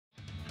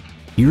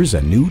Here's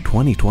a new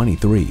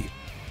 2023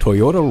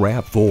 Toyota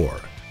RAV4.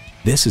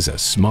 This is a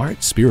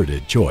smart,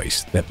 spirited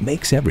choice that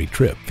makes every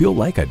trip feel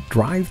like a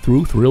drive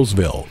through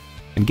Thrillsville.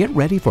 And get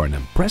ready for an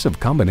impressive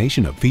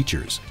combination of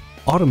features: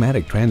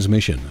 automatic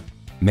transmission,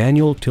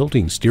 manual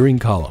tilting steering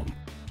column,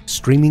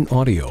 streaming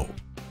audio,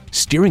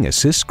 steering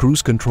assist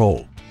cruise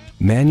control,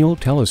 manual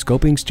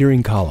telescoping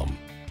steering column,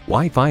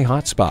 Wi-Fi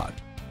hotspot,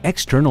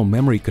 external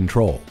memory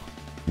control,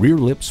 rear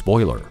lip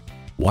spoiler,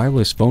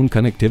 wireless phone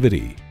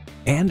connectivity,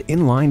 and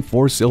inline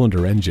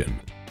 4-cylinder engine.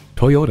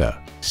 Toyota,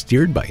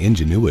 steered by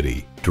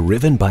ingenuity,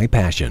 driven by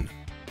passion.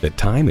 The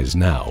time is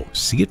now.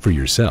 See it for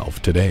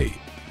yourself today.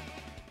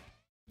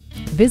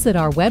 Visit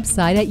our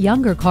website at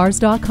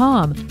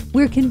youngercars.com.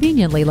 We're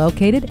conveniently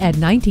located at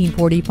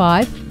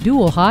 1945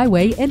 Dual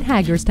Highway in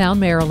Hagerstown,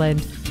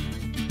 Maryland.